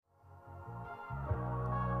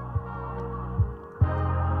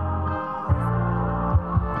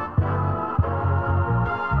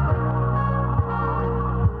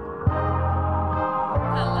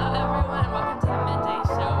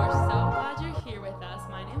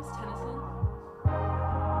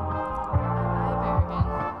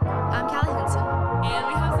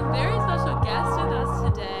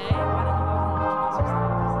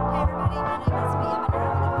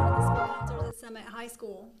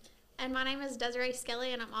And my name is Desiree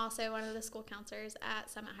Skelly, and I'm also one of the school counselors at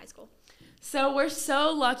Summit High School. So we're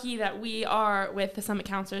so lucky that we are with the Summit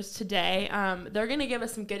counselors today. They're going to give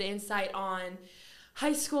us some good insight on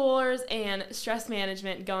high schoolers and stress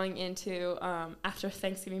management going into after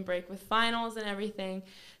Thanksgiving break with finals and everything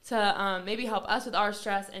to maybe help us with our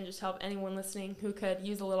stress and just help anyone listening who could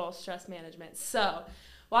use a little stress management. So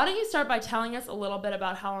why don't you start by telling us a little bit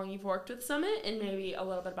about how long you've worked with Summit and maybe a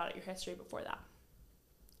little bit about your history before that.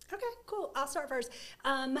 Okay, cool. I'll start first.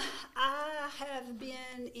 I have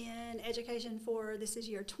been in education this is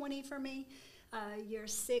year 20 for me. Year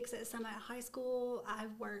 6 at Summit High School.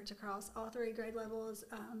 I've worked across all 3 grade levels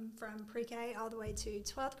from pre-K all the way to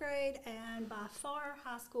 12th grade, and by far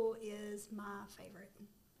high school is my favorite.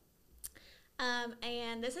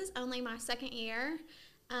 And this is only my 2nd year.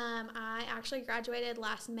 I actually graduated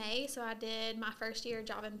last May, so I did my first year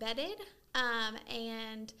job embedded,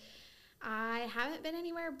 and I haven't been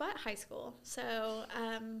anywhere but high school, so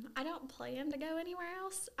I don't plan to go anywhere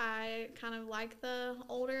else. I kind of like the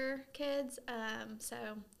older kids, so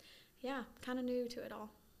yeah, kind of new to it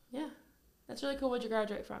all. Yeah, that's really cool. Where'd you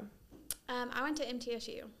graduate from? I went to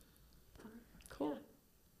MTSU. Cool.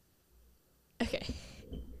 Okay.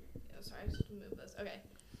 Sorry, I just have to move this. Okay.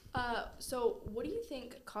 So what do you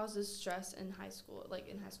think causes stress in high school, like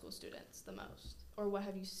in high school students the most? Or what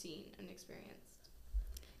have you seen and experienced?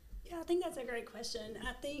 Yeah, I think that's a great question.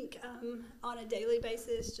 I think on a daily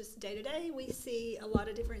basis, just day to day, we see a lot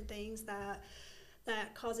of different things that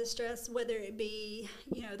causes stress, whether it be,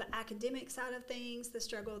 the academic side of things, the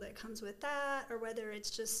struggle that comes with that, or whether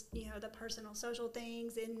it's just, the personal social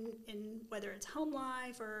things in whether it's home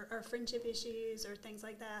life or friendship issues or things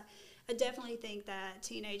like that. I definitely think that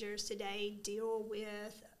teenagers today deal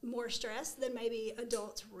with more stress than maybe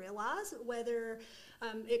adults realize, whether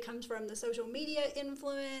it comes from the social media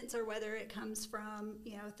influence or whether it comes from,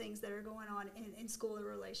 things that are going on in school or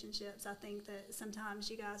relationships. I think that sometimes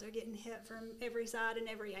you guys are getting hit from every side and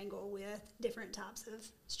every angle with different types of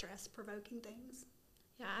stress-provoking things.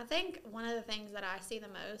 Yeah, I think one of the things that I see the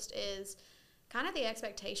most is kind of the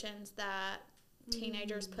expectations that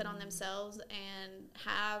teenagers put on themselves and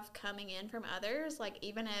have coming in from others. Like,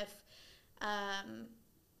 even if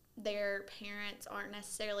their parents aren't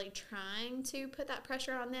necessarily trying to put that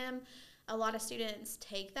pressure on them, a lot of students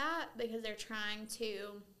take that because they're trying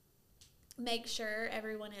to make sure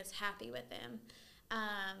everyone is happy with them.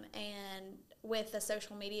 And with the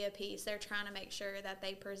social media piece, they're trying to make sure that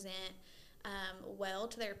they present well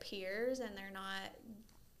to their peers and they're not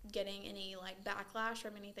getting any backlash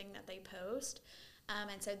from anything that they post.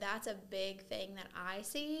 And so that's a big thing that I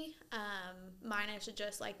see, minus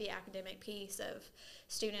just the academic piece of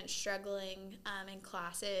students struggling in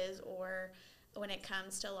classes or when it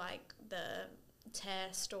comes to the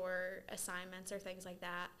test or assignments or things like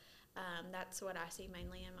that. That's what I see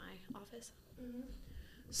mainly in my office. Mm-hmm.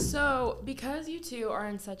 So because you two are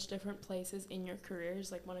in such different places in your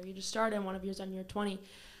careers, one of you just started and one of you's on year 20,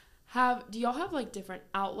 do y'all have different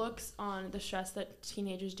outlooks on the stress that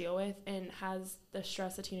teenagers deal with, and has the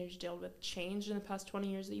stress that teenagers deal with changed in the past 20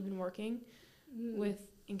 years that you've been working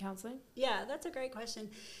in counseling? Yeah, that's a great question.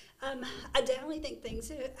 I definitely think things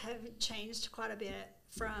have changed quite a bit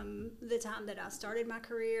from the time that I started my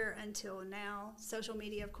career until now. Social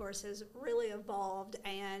media, of course, has really evolved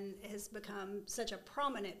and has become such a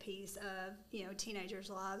prominent piece of, teenagers'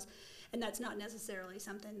 lives. And that's not necessarily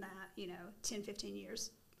something that, 10, 15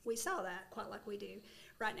 years we saw that quite like we do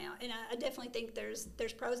right now. And I definitely think there's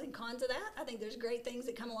pros and cons of that. I think there's great things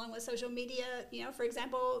that come along with social media. For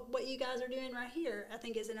example, what you guys are doing right here, I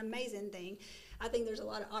think is an amazing thing. I think there's a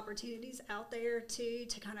lot of opportunities out there to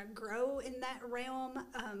kind of grow in that realm,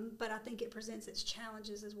 but I think it presents its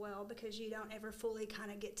challenges as well because you don't ever fully kind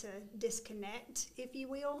of get to disconnect, if you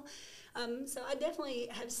will. So I definitely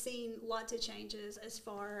have seen lots of changes as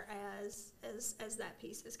far as that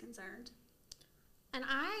piece is concerned. And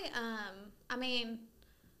I mean,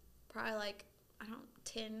 probably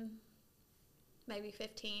 10, maybe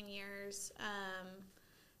 15 years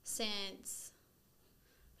since,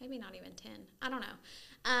 maybe not even 10, I don't know.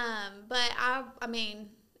 But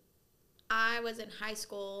I was in high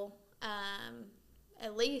school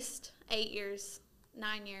at least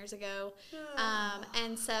 9 years ago.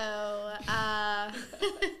 And so,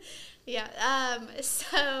 yeah,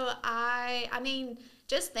 so I mean,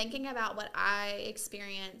 just thinking about what I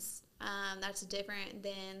experienced that's different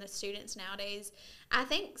than the students nowadays. I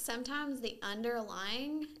think sometimes the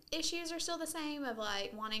underlying issues are still the same of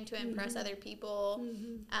wanting to impress other people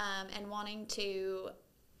and wanting to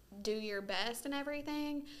do your best and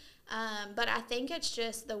everything. But I think it's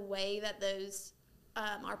just the way that those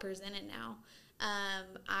are presented now.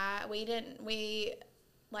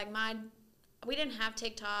 We didn't have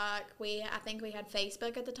TikTok. I think we had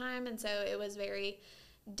Facebook at the time, and so it was very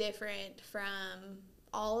different from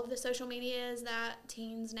all of the social medias that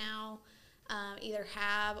teens now either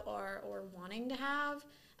have or wanting to have.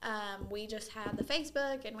 We just had the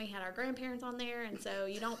Facebook, and we had our grandparents on there, and so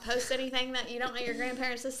you don't post anything that you don't want your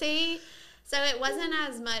grandparents to see. So it wasn't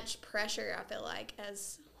as much pressure, I feel like,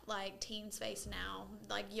 as like teens face now.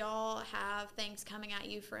 Like, y'all have things coming at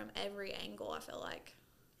you from every angle, I feel like.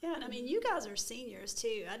 Yeah, and I mean, you guys are seniors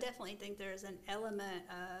too. I definitely think there's an element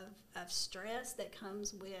of stress that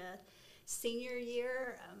comes with senior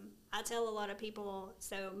year. I tell a lot of people,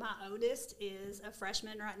 so my oldest is a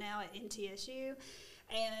freshman right now at NTSU,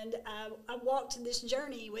 and I walked this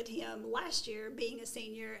journey with him last year, being a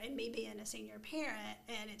senior and me being a senior parent,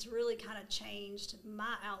 and it's really kind of changed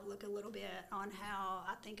my outlook a little bit on how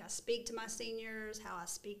I think I speak to my seniors, how I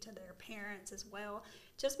speak to their parents as well,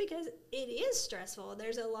 just because it is stressful.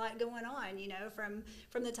 There's a lot going on, you know, from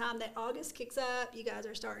the time that August kicks up, you guys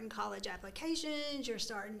are starting college applications, you're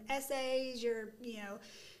starting essays, you're, you know,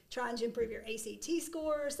 trying to improve your ACT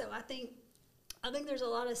score. So I think there's a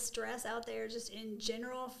lot of stress out there just in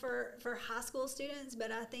general for high school students,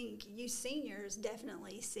 but I think you seniors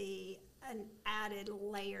definitely see an added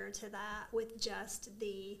layer to that with just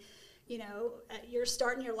the, you know, you're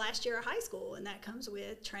starting your last year of high school, and that comes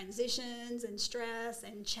with transitions and stress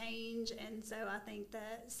and change. And so I think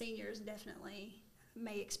that seniors definitely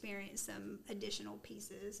may experience some additional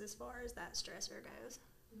pieces as far as that stressor goes.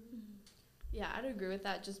 Yeah, I'd agree with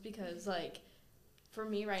that, just because, like, for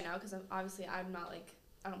me right now, because I'm not, like,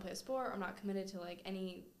 I don't play a sport, I'm not committed to, like,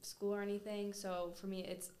 any school or anything, so for me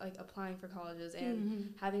it's, like, applying for colleges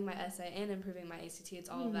and having my essay and improving my ACT, it's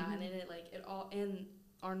all of that, and it all, and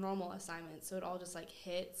our normal assignments, so it all just, like,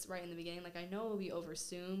 hits right in the beginning. Like, I know it'll be over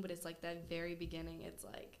soon, but it's, like, that very beginning, it's,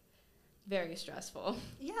 like, very stressful.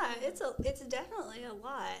 Yeah, it's definitely a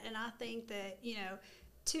lot, and I think that, you know,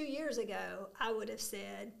 2 years ago I would have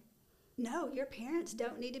said, no, your parents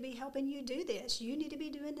don't need to be helping you do this. You need to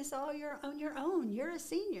be doing this all on your own. You're a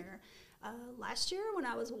senior. Last year when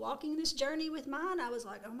I was walking this journey with mine, I was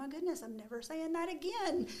like, oh my goodness, I'm never saying that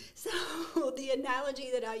again. So the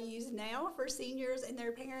analogy that I use now for seniors and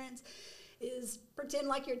their parents is pretend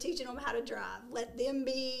like you're teaching them how to drive. Let them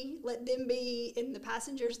be in the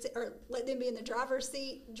passenger seat, or let them be in the driver's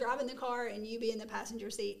seat, driving the car, and you be in the passenger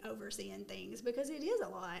seat overseeing things, because it is a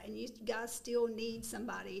lot, and you guys still need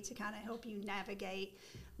somebody to kind of help you navigate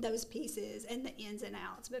those pieces and the ins and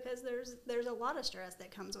outs, because there's a lot of stress that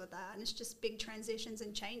comes with that, and it's just big transitions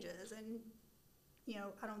and changes, and you know,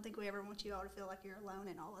 I don't think we ever want you all to feel like you're alone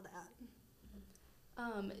in all of that.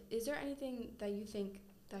 Is there anything that you think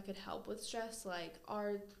that could help with stress, like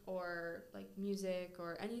art or like music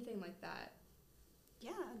or anything like that?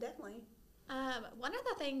 Yeah, definitely. One of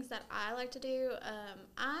the things that I like to do,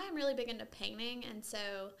 I'm really big into painting, and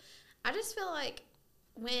so I just feel like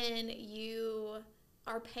when you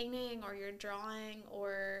are painting or you're drawing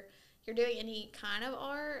or you're doing any kind of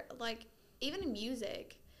art, like even in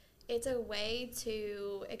music, it's a way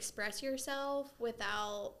to express yourself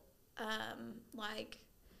without like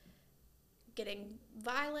getting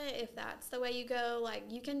violent, if that's the way you go. Like,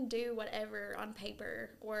 you can do whatever on paper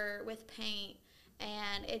or with paint,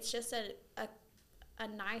 and it's just a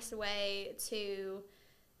nice way to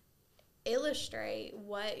illustrate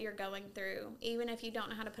what you're going through, even if you don't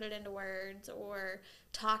know how to put it into words or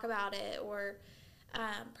talk about it or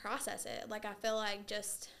process it. Like, I feel like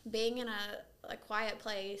just being in a quiet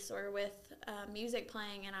place or with music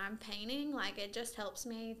playing and I'm painting, like, it just helps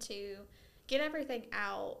me to get everything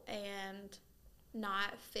out and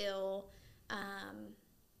not feel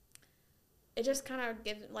it just kind of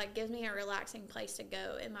gives me a relaxing place to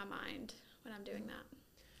go in my mind when I'm doing that.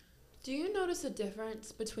 Do you notice a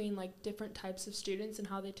difference between like different types of students and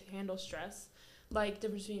how they handle stress? Like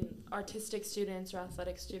difference between artistic students or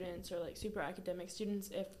athletic students or like super academic students,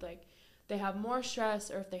 if like they have more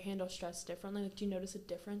stress or if they handle stress differently? Like, do you notice a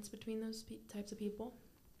difference between those types of people?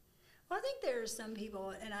 Well, I think there are some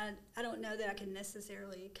people, and I don't know that I can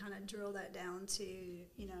necessarily kind of drill that down to,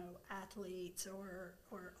 you know, athletes or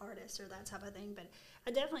artists or that type of thing, but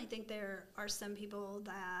I definitely think there are some people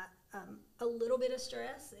that a little bit of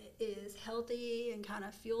stress is healthy and kind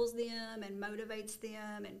of fuels them and motivates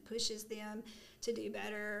them and pushes them to do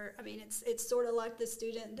better. I mean, it's sort of like the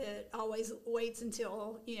student that always waits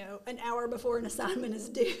until, you know, an hour before an assignment is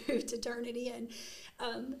due to turn it in.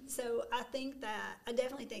 So I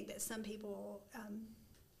definitely think that some people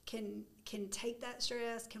can take that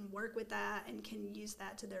stress, can work with that, and can use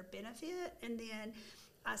that to their benefit. And then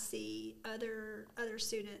I see other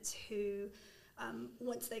students who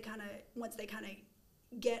once they kind of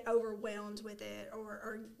get overwhelmed with it,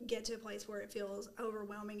 or get to a place where it feels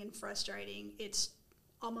overwhelming and frustrating, it's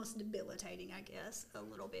almost debilitating, I guess, a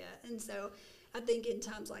little bit. And so I think in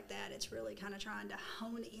times like that, it's really kind of trying to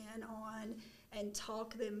hone in on and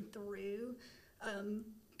talk them through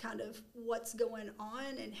kind of what's going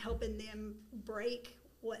on, and helping them break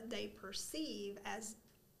what they perceive as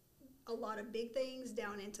a lot of big things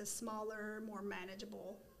down into smaller, more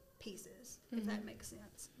manageable pieces, if that makes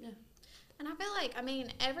sense. Yeah. And I feel like, I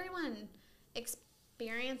mean, everyone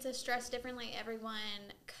experiences stress differently. Everyone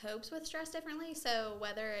copes with stress differently. So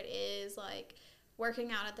whether it is like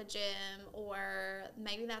working out at the gym, or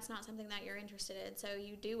maybe that's not something that you're interested in, so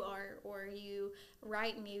you do art or you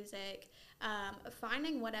write music,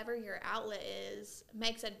 finding whatever your outlet is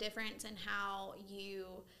makes a difference in how you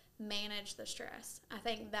manage the stress. I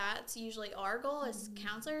think that's usually our goal as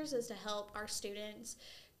counselors, is to help our students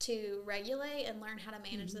to regulate and learn how to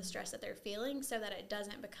manage the stress that they're feeling, so that it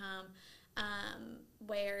doesn't become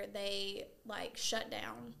where they like shut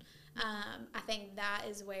down. I think that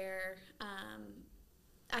is where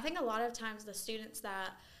I think a lot of times the students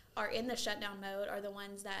that are in the shutdown mode are the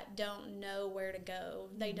ones that don't know where to go.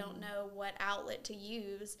 They don't know what outlet to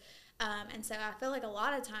use. And so I feel like a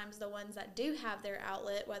lot of times the ones that do have their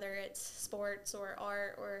outlet, whether it's sports or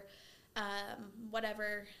art or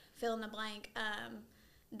whatever, fill in the blank,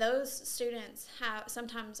 those students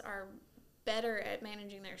sometimes are better at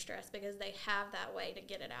managing their stress because they have that way to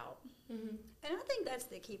get it out. And I think that's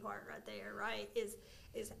the key part right there, right? Is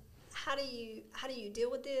how do you deal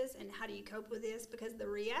with this, and how do you cope with this? Because the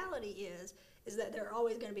reality is that there are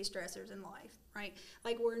always going to be stressors in life, right?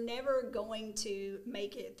 Like, we're never going to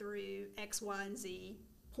make it through X, Y, and Z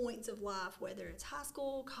points of life, whether it's high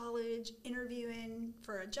school, college, interviewing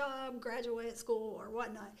for a job, graduate school, or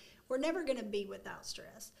whatnot. We're never going to be without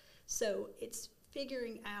stress. So it's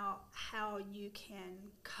figuring out how you can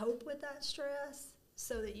cope with that stress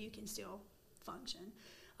so that you can still function.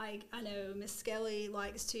 Like, I know Miss Skelly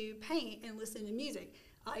likes to paint and listen to music.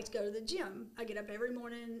 I like to go to the gym. I get up every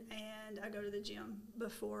morning and I go to the gym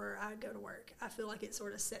before I go to work. I feel like it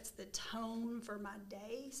sort of sets the tone for my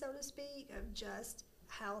day, so to speak, of just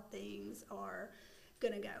how things are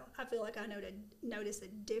going to go. I feel like I notice a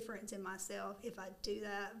difference in myself if I do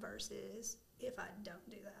that versus if I don't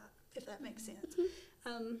do that, if that makes sense.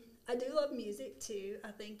 I do love music too. I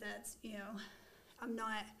think that's,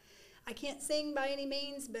 I can't sing by any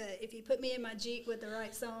means, but if you put me in my Jeep with the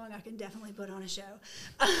right song, I can definitely put on a show.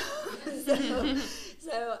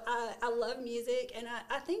 So I love music, and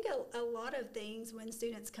I think a lot of things when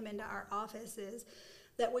students come into our offices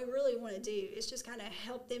that we really want to do is just kind of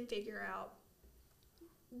help them figure out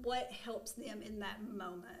what helps them in that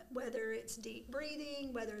moment, whether it's deep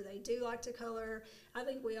breathing, whether they do like to color. I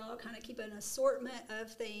think we all kind of keep an assortment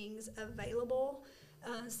of things available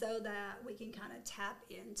so that we can kind of tap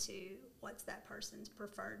into what's that person's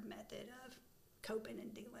preferred method of coping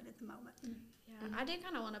and dealing at the moment. Yeah, I do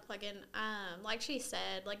kind of want to plug in, like she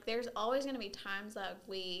said, like there's always going to be times that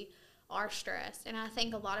we are stressed. And I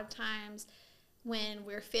think a lot of times when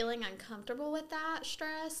we're feeling uncomfortable with that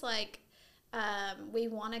stress, like we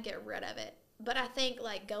want to get rid of it. But I think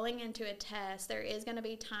like going into a test, there is going to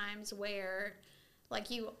be times where like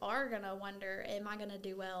you are going to wonder, am I going to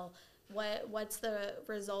do well? What's the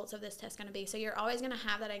results of this test going to be? So you're always going to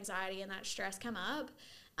have that anxiety and that stress come up.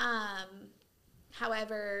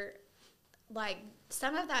 However, like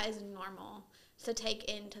some of that is normal to take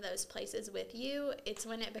into those places with you. It's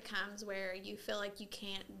when it becomes where you feel like you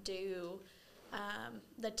can't do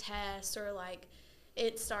the test, or like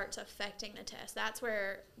it starts affecting the test. That's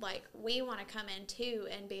where like we want to come in too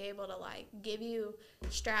and be able to like give you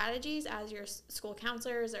strategies as your school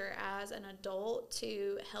counselors or as an adult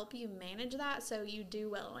to help you manage that so you do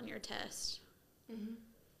well on your test.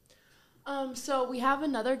 So we have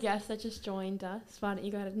another guest that just joined us. Why don't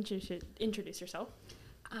you go ahead and introduce yourself?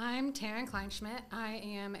 I'm Taryn Kleinschmidt. I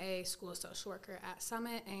am a school social worker at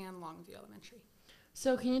Summit and Longview Elementary.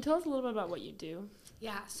 So can you tell us a little bit about what you do?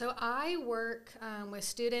 Yeah, so I work with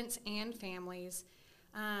students and families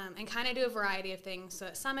and kind of do a variety of things. So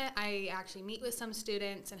at Summit, I actually meet with some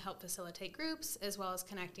students and help facilitate groups, as well as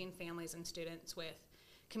connecting families and students with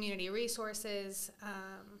community resources.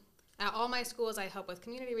 At all my schools, I help with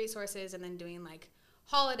community resources and then doing like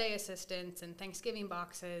holiday assistance and Thanksgiving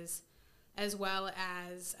boxes, as well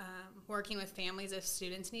as working with families if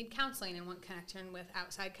students need counseling and want connection with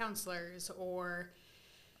outside counselors, or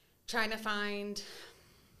trying to find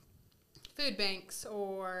food banks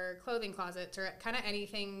or clothing closets or kind of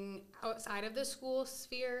anything outside of the school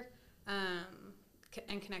sphere,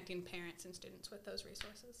 and connecting parents and students with those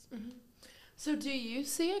resources. So do you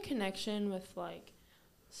see a connection with, like,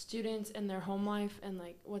 students and their home life and,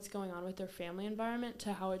 like, what's going on with their family environment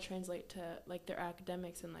to how it translates to, like, their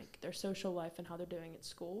academics and, like, their social life and how they're doing at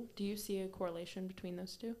school? Do you see a correlation between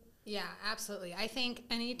those two? Yeah, absolutely. I think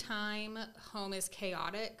anytime home is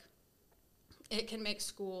chaotic, it can make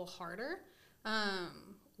school harder.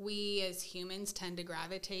 We as humans tend to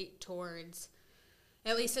gravitate towards,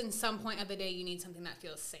 at least in some point of the day, you need something that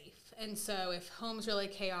feels safe. And so if home's really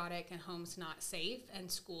chaotic and home's not safe and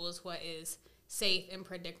school is what is safe and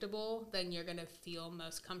predictable, then you're going to feel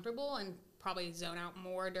most comfortable and probably zone out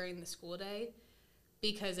more during the school day,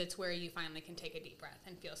 because it's where you finally can take a deep breath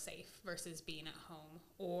and feel safe versus being at home.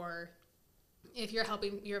 Or if you're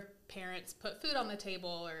helping your parents put food on the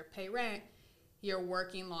table or pay rent, you're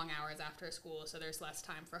working long hours after school, so there's less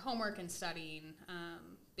time for homework and studying,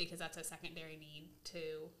 because that's a secondary need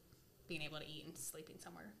to being able to eat and sleeping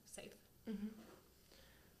somewhere safe. Mm-hmm.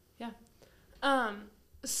 Yeah.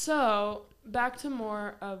 So back to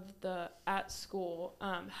more of the at school,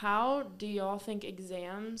 how do y'all think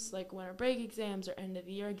exams, like winter break exams or end of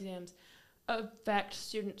year exams, affect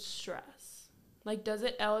student stress? Like, does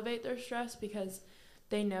it elevate their stress because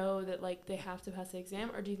they know that, like, they have to pass the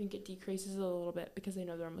exam, or do you think it decreases it a little bit because they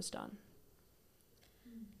know they're almost done?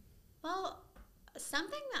 Well,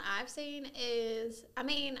 something that I've seen is, I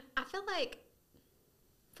mean, I feel like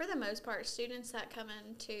for the most part, students that come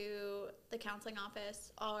into the counseling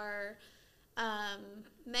office are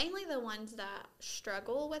mainly the ones that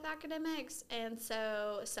struggle with academics, and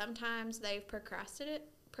so sometimes they've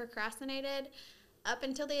procrastinated up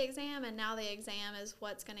until the exam, and now the exam is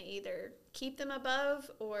what's going to either keep them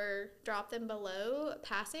above or drop them below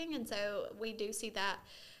passing. And so we do see that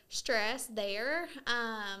stress there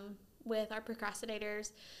with our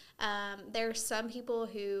procrastinators. There's some people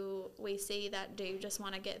who we see that do just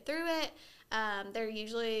want to get through it. They're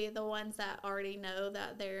usually the ones that already know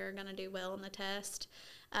that they're going to do well in the test.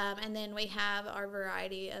 And then we have our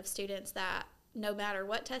variety of students that no matter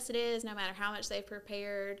what test it is, no matter how much they've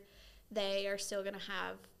prepared, they are still going to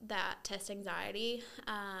have that test anxiety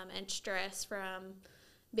and stress from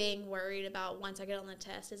being worried about, once I get on the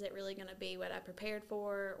test, is it really going to be what I prepared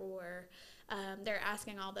for? Or they're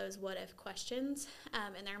asking all those what-if questions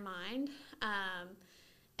in their mind.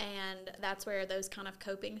 And that's where those kind of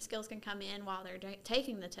coping skills can come in while they're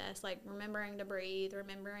taking the test, like remembering to breathe,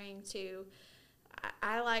 remembering to,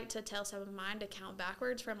 I like to tell some of mine to count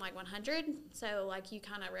backwards from like 100. So like you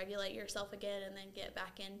kind of regulate yourself again and then get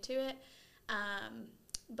back into it.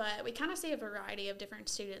 But we kind of see a variety of different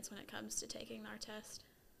students when it comes to taking our test.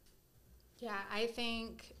 Yeah, I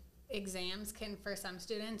think exams can, for some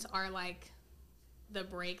students, are like the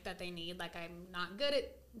break that they need. Like, I'm not good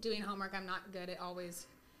at doing homework. I'm not good at always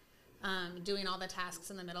doing all the tasks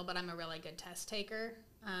in the middle, but I'm a really good test taker.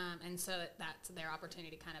 And so that's their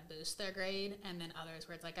opportunity to kind of boost their grade. And then others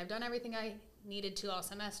where it's like, I've done everything I needed to all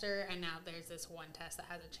semester, and now there's this one test that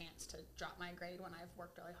has a chance to drop my grade when I've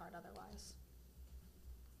worked really hard otherwise.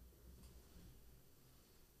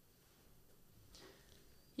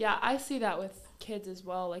 Yeah, I see that with kids as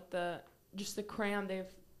well. Like, the cram, they've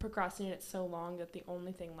procrastinated so long that the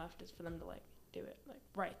only thing left is for them to, like, do it, like,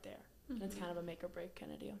 right there. Mm-hmm. And it's kind of a make or break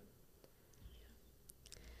kind of deal.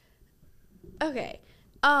 Okay.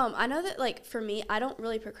 I know that, like, for me, I don't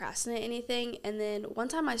really procrastinate anything. And then one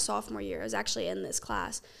time my sophomore year, I was actually in this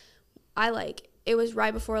class. It was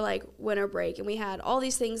right before, like, winter break, and we had all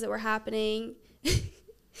these things that were happening.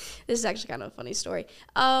 This is actually kind of a funny story.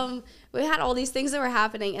 We had all these things that were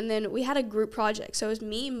happening, and then we had a group project. So it was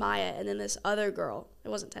me, Maya, and then this other girl. It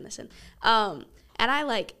wasn't Tennyson. And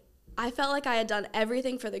I felt like I had done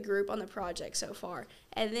everything for the group on the project so far.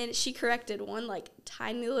 And then she corrected one, like,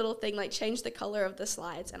 tiny little thing, like, changed the color of the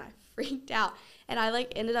slides, and I freaked out. And I,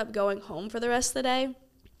 like, ended up going home for the rest of the day.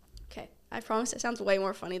 Okay, I promise it sounds way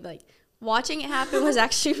more funny. Like, watching it happen was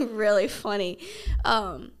actually really funny.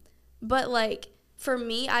 But, like, for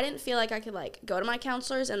me, I didn't feel like I could, like, go to my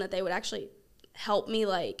counselors and that they would actually help me,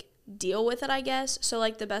 like, deal with it, I guess. So,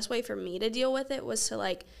 like, the best way for me to deal with it was to,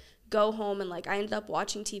 like, go home and, like, I ended up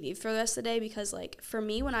watching TV for the rest of the day because, like, for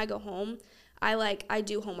me, when I go home, I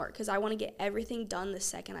do homework because I want to get everything done the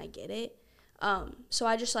second I get it. So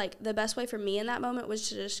I just, like, the best way for me in that moment was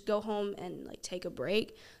to just go home and, like, take a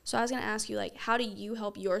break. So I was going to ask you, like, how do you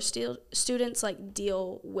help your students, like,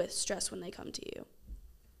 deal with stress when they come to you?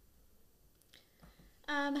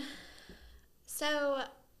 So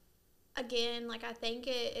again, like, I think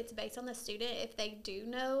it's based on the student. If they do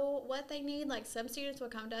know what they need, like, some students will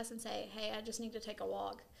come to us and say, hey, I just need to take a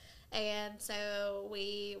walk. And so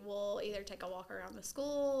we will either take a walk around the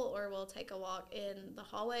school or we'll take a walk in the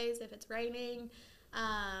hallways if it's raining.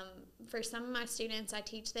 For some of my students, I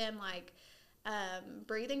teach them like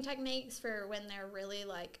breathing techniques for when they're really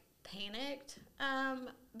like panicked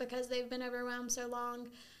because they've been overwhelmed so long.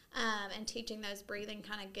 And teaching those breathing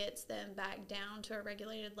kind of gets them back down to a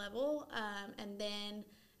regulated level. And then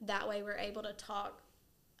that way we're able to talk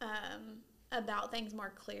about things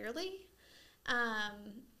more clearly.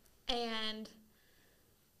 And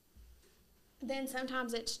then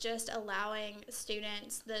sometimes it's just allowing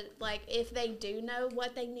students that, like, if they do know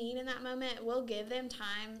what they need in that moment, we'll give them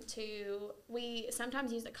time to, we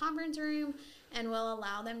sometimes use the conference room and we'll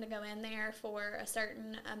allow them to go in there for a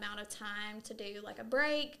certain amount of time to do like a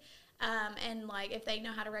break. And like if they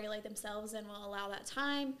know how to regulate themselves, then we'll allow that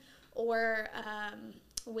time. Or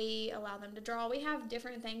we allow them to draw. We have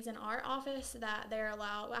different things in our office that they're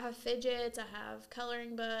allowed. I have fidgets, I have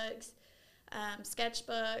coloring books,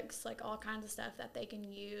 sketchbooks, like all kinds of stuff that they can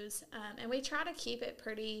use. And we try to keep it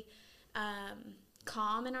pretty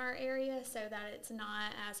calm in our area so that it's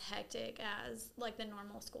not as hectic as like the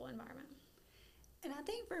normal school environment. And I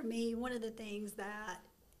think for me, one of the things that,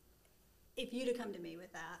 if you'd have come to me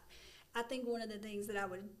with that, I think one of the things that I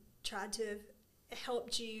would try to have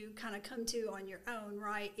helped you kind of come to on your own,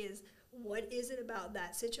 right, is what is it about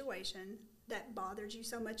that situation that bothered you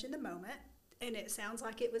so much in the moment? And it sounds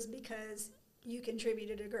like it was because you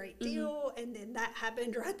contributed a great deal, and then that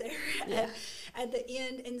happened right there at the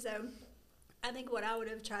end. And so I think what I would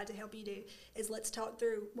have tried to help you do is let's talk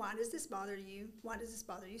through, why does this bother you? Why does this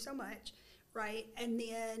bother you so much? Right? And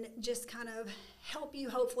then just kind of help you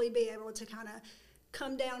hopefully be able to kind of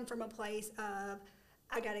come down from a place of,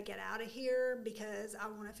 I got to get out of here because I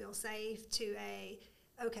want to feel safe, to a,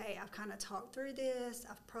 okay, I've kind of talked through this,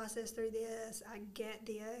 I've processed through this, I get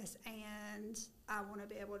this, and I want to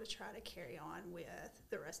be able to try to carry on with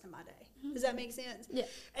the rest of my day. Does that make sense? Yeah.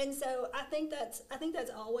 And so I think that's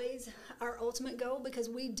always our ultimate goal, because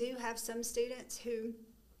we do have some students who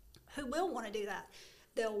will want to do that.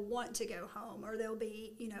 They'll want to go home, or they'll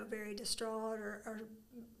be, very distraught or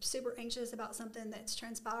super anxious about something that's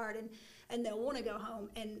transpired, and they'll want to go home.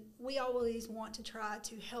 And we always want to try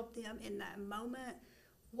to help them in that moment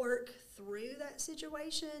work through that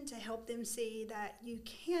situation, to help them see that you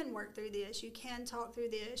can work through this, you can talk through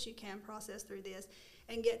this, you can process through this,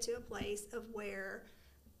 and get to a place of where,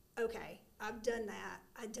 okay, I've done that.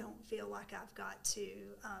 I don't feel like I've got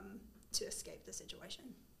to escape the situation,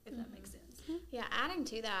 if that makes sense. Yeah, adding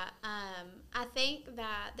to that, I think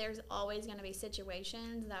that there's always going to be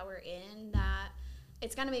situations that we're in that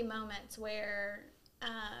it's going to be moments where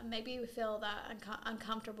maybe we feel that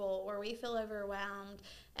uncomfortable, or we feel overwhelmed,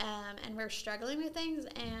 and we're struggling with things.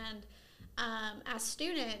 And as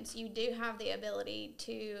students, you do have the ability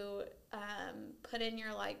to put in your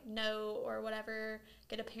no or whatever,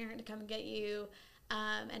 get a parent to come and get you.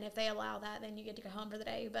 And if they allow that, then you get to go home for the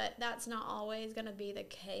day. But that's not always going to be the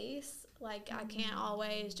case. I can't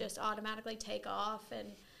always just automatically take off.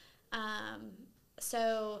 And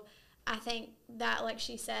so I think that, like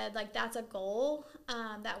she said, that's a goal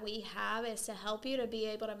that we have, is to help you to be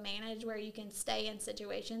able to manage where you can stay in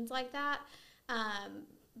situations like that,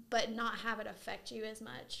 but not have it affect you as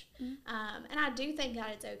much. And I do think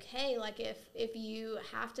that it's okay. If you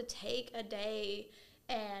have to take a day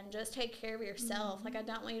and just take care of yourself. I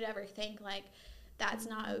don't want you to ever think that's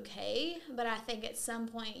not okay. But I think at some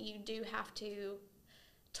point you do have to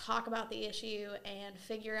talk about the issue and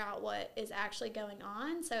figure out what is actually going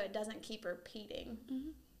on so it doesn't keep repeating.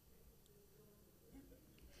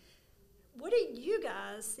 What do you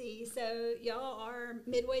guys see? So y'all are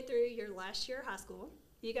midway through your last year of high school.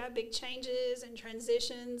 You got big changes and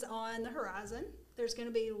transitions on the horizon. There's going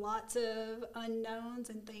to be lots of unknowns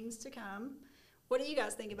and things to come. What do you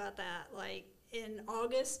guys think about that? In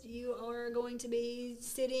August, you are going to be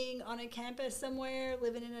sitting on a campus somewhere,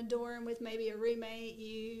 living in a dorm with maybe a roommate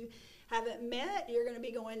you haven't met. You're going to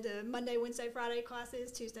be going to Monday, Wednesday, Friday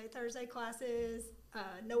classes, Tuesday, Thursday classes.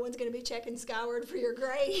 No one's going to be checking Skyward for your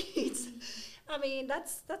grades. I mean,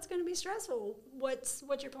 that's going to be stressful. What's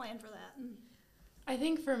your plan for that? I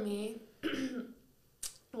think for me,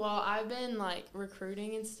 well, I've been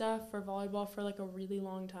recruiting and stuff for volleyball for a really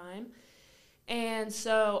long time. And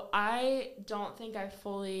so I don't think I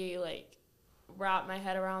fully wrap my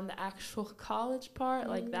head around the actual college part,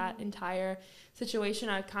 that entire situation.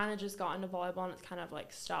 I've kind of just gotten to volleyball and it's kind of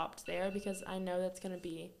stopped there, because I know that's going to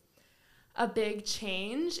be a big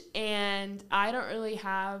change, and I don't really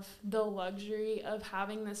have the luxury of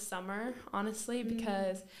having this summer, honestly,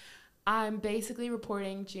 because I'm basically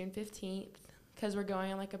reporting June 15th, because we're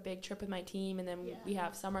going on a big trip with my team, and then we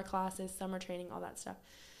have summer classes, summer training, all that stuff.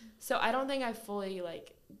 So I don't think I fully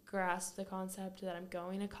like grasp the concept that I'm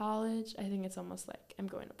going to college. I think it's almost like I'm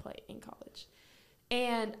going to play in college.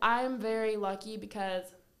 And I'm very lucky because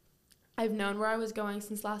I've known where I was going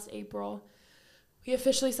since last April. We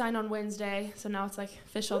officially signed on Wednesday, so now it's like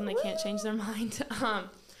official and they can't change their mind.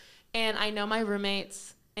 And I know my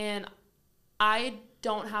roommates, and I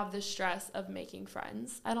don't have the stress of making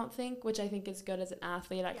friends, I don't think, which I think is good as an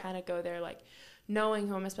athlete. I kind of go there like knowing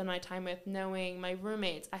who I'm going to spend my time with, knowing my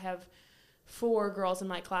roommates. I have 4 girls in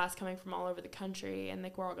my class coming from all over the country, and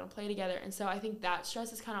like we're all going to play together. And so I think that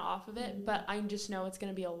stress is kind of off of it, but I just know it's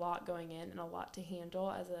going to be a lot going in and a lot to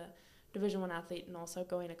handle as a Division I athlete and also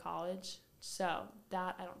going to college. So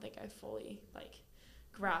that I don't think I fully like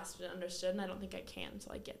grasped and understood, and I don't think I can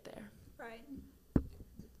until I get there. Right.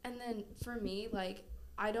 And then for me, like,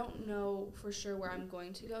 I don't know for sure where I'm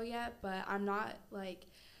going to go yet, but I'm not like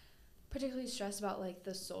particularly stressed about like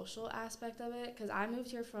the social aspect of it, because I moved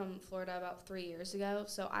here from Florida about 3 years ago,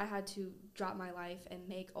 so I had to drop my life and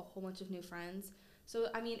make a whole bunch of new friends. So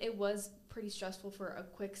I mean, it was pretty stressful for a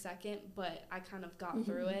quick second, but I kind of got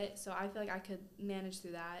through it, so I feel like I could manage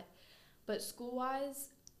through that. But school wise,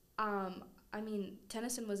 I mean,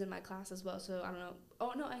 Tennyson was in my class as well, so I don't know.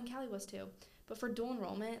 Oh no, and Callie was too. But for dual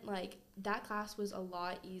enrollment, like, that class was a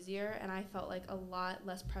lot easier, and I felt like a lot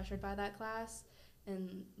less pressured by that class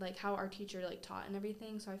and like how our teacher like taught and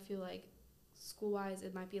everything. So I feel like school-wise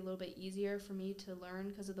it might be a little bit easier for me to learn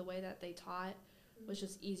because of the way that they taught was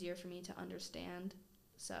just easier for me to understand.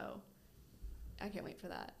 So I can't wait for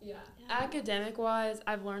that. Yeah. Academic-wise,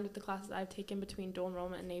 I've learned with the classes I've taken between dual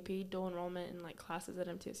enrollment and AP, dual enrollment and like classes at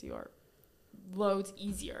MTSU are loads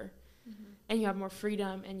easier. And you have more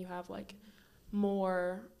freedom, and you have like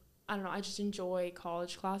more, I don't know, I just enjoy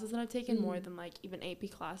college classes that I've taken more than like even AP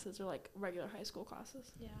classes or like regular high school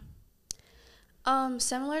classes. Yeah.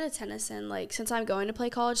 Similar to Tennyson, like, since I'm going to play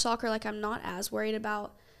college soccer, like, I'm not as worried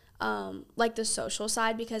about like the social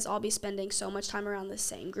side, because I'll be spending so much time around the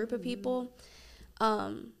same group of people.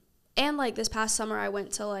 And like this past summer I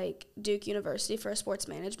went to like Duke University for a sports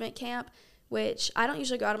management camp, which I don't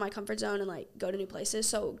usually go out of my comfort zone and like go to new places.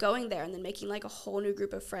 So going there and then making like a whole new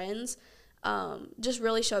group of friends just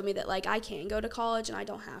really showed me that like I can go to college and I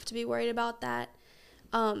don't have to be worried about that.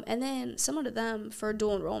 And then similar to them, for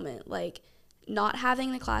dual enrollment, like, not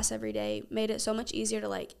having the class every day made it so much easier to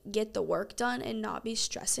like get the work done and not be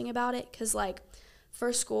stressing about it, because like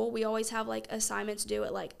for school we always have like assignments due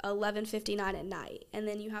at like 11:59 at night, and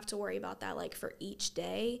then you have to worry about that like for each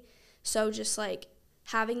day. So just like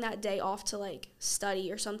having that day off to like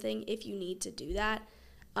study or something if you need to do that,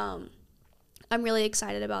 I'm really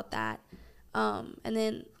excited about that. And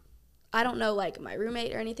then I don't know like my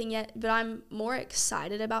roommate or anything yet, but I'm more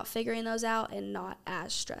excited about figuring those out and not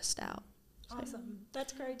as stressed out. Awesome.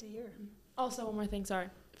 That's great to hear. Also, one more thing, sorry.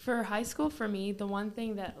 For high school, for me, the one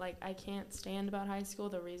thing that, like, I can't stand about high school,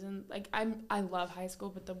 the reason, like, I love high school,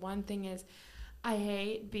 but the one thing is I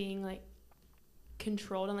hate being, like,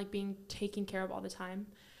 controlled and, like, being taken care of all the time.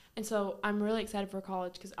 And so I'm really excited for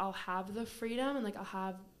college because I'll have the freedom and, like, I'll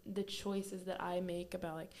have the choices that I make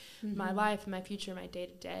about, like, my life, my future, my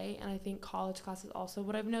day-to-day. And I think college classes also,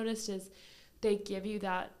 what I've noticed is they give you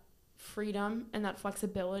that freedom and that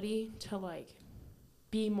flexibility to like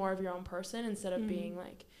be more of your own person instead of being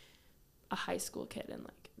like a high school kid and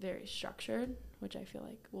like very structured, which I feel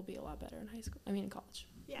like will be a lot better in college.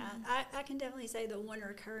 Yeah, I can definitely say the one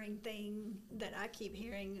recurring thing that I keep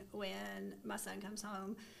hearing when my son comes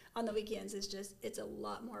home on the weekends is just, it's a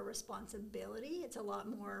lot more responsibility. It's a lot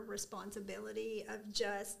more responsibility of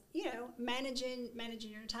just, you know, managing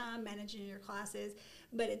your time, managing your classes.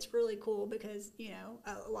 But it's really cool because, you know,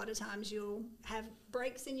 a lot of times you'll have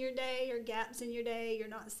breaks in your day or gaps in your day. You're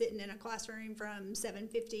not sitting in a classroom from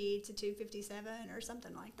 7:50 to 2:57 or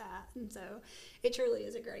something like that. And so it truly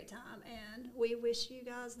is a great time. And we wish you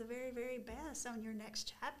guys the very, very best on your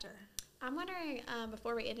next chapter. I'm wondering,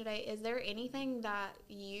 before we end today, is there anything that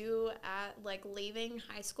you, at like leaving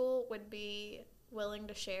high school, would be willing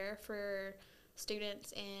to share for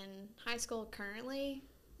students in high school currently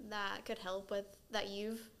that could help with, that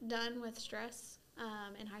you've done with stress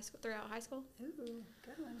in high school, throughout high school? Ooh,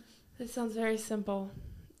 good one. This sounds very simple,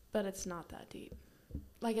 but it's not that deep.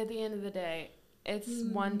 Like, at the end of the day, it's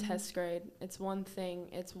one test grade. It's one thing.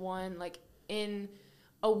 It's one, like, in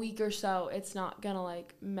a week or so, it's not gonna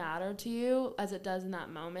like matter to you as it does in that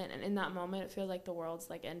moment. And in that moment, it feels like the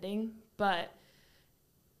world's like ending. But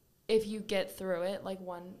if you get through it, like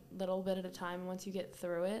one little bit at a time, once you get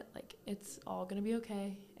through it, like it's all gonna be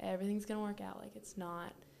okay. Everything's gonna work out. Like, it's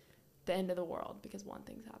not the end of the world because one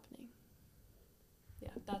thing's happening. Yeah,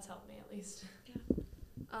 that's helped me at least. Yeah.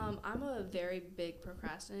 I'm a very big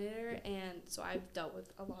procrastinator, and so I've dealt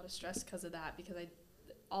with a lot of stress because of that. Because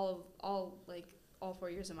all 4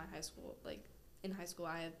 years of my high school, in high school,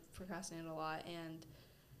 I have procrastinated a lot, and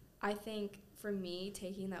I think for me,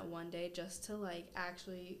 taking that one day just to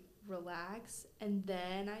actually relax and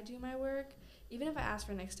then I do my work, even if I ask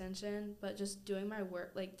for an extension, but just doing my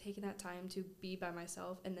work, taking that time to be by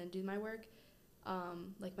myself and then do my work,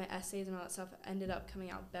 my essays and all that stuff ended up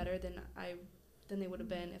coming out better than they would have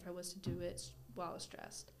been if I was to do it while I was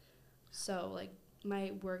stressed. So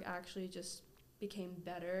my work actually just became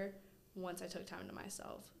better once I took time to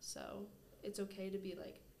myself. So it's okay to be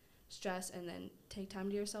stressed and then take time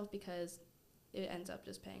to yourself, because it ends up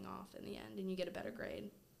just paying off in the end and you get a better grade.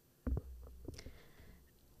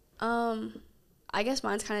 I guess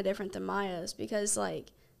mine's kind of different than Maya's, because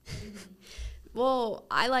well,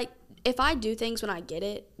 if I do things when I get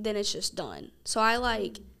it, then it's just done. So I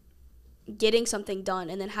like getting something done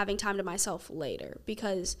and then having time to myself later,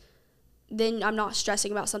 because then I'm not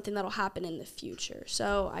stressing about something that'll happen in the future.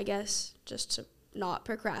 So I guess just to not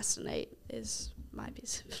procrastinate is my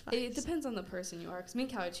piece of advice. It depends on the person you are, because me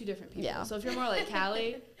and Callie are two different people. Yeah. So if you're more like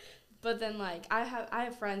Callie, but then I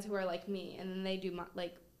have friends who are like me, and then they do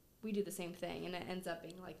we do the same thing, and it ends up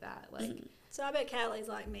being like that. So I bet Callie's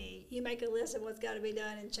like me. You make a list of what's got to be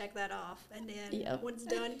done and check that off, and then when it's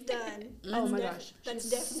done, it's done. Oh my gosh, that's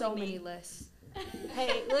she's definitely so me. many lists.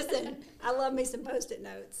 Hey, listen, I love me some Post-it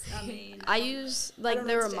notes. I mean, I use I don't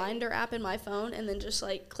the understand. reminder app in my phone, and then just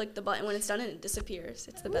click the button when it's done and it disappears.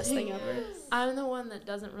 It's the best thing ever. I'm the one that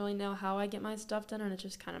doesn't really know how I get my stuff done, and it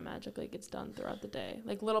just kind of magically gets done throughout the day,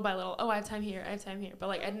 little by little. Oh, I have time here, but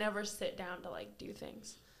I'd never sit down to do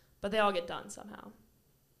things, but they all get done somehow.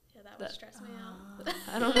 Yeah, that would stress me out.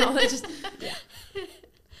 I don't know. They just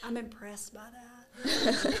I'm impressed by that.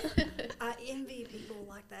 I envy people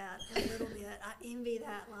like that a little bit. I envy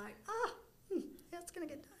that, it's going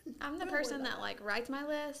to get done. I'm the Don't worry person about that writes my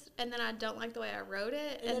list, and then I don't like the way I wrote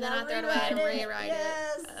it, And and then then I I throw it away and rewrite it. rewrite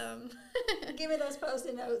Yes. it. Give me those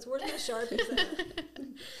Post-it notes. Where's my Sharpies at?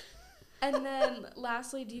 And then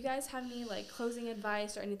lastly, do you guys have any closing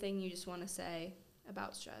advice or anything you just want to say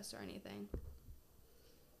about stress or anything?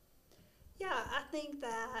 Yeah, I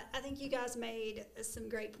think you guys made some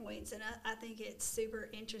great points, and I think it's super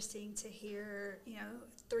interesting to hear,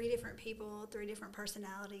 3 different people, 3 different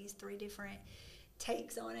personalities, 3 different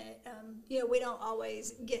takes on it. We don't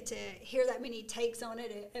always get to hear that many takes on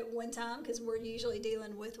it at one time, because we're usually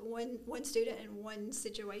dealing with one student and one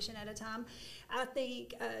situation at a time. I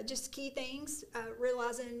think just key things,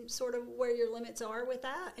 realizing sort of where your limits are with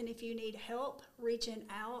that, and if you need help, reaching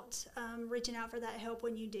out for that help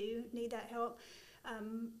when you do need that help.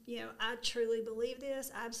 I truly believe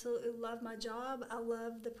this. I absolutely love my job. I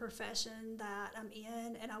love the profession that I'm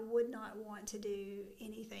in, and I would not want to do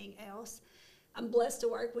anything else. I'm blessed to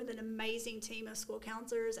work with an amazing team of school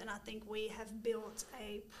counselors, and I think we have built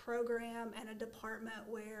a program and a department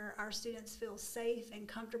where our students feel safe and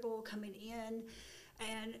comfortable coming in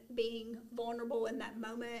and being vulnerable in that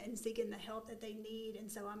moment and seeking the help that they need. And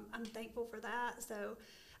so I'm thankful for that. So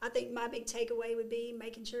I think my big takeaway would be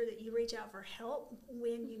making sure that you reach out for help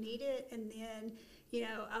when you need it. And then,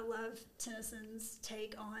 I love Tennyson's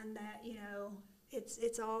take on that,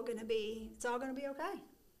 it's all gonna be okay.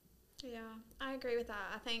 Yeah, I agree with that.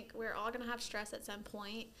 I think we're all going to have stress at some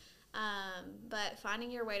point, but finding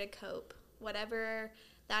your way to cope, whatever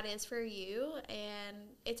that is for you, and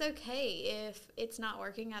it's okay if it's not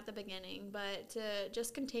working at the beginning, but to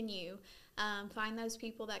just continue, find those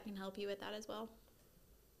people that can help you with that as well.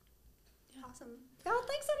 Awesome. Y'all,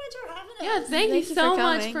 thanks so much for having us. Yeah, thank you so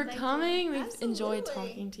much for Thank coming. you. We've enjoyed Absolutely.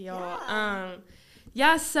 talking to y'all.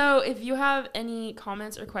 Yeah. So if you have any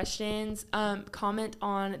comments or questions, comment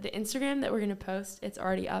on the Instagram that we're going to post. It's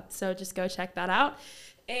already up, so just go check that out.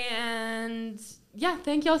 And yeah,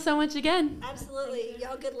 thank y'all so much again. Absolutely.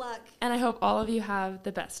 Y'all, good luck. And I hope all of you have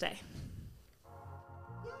the best day.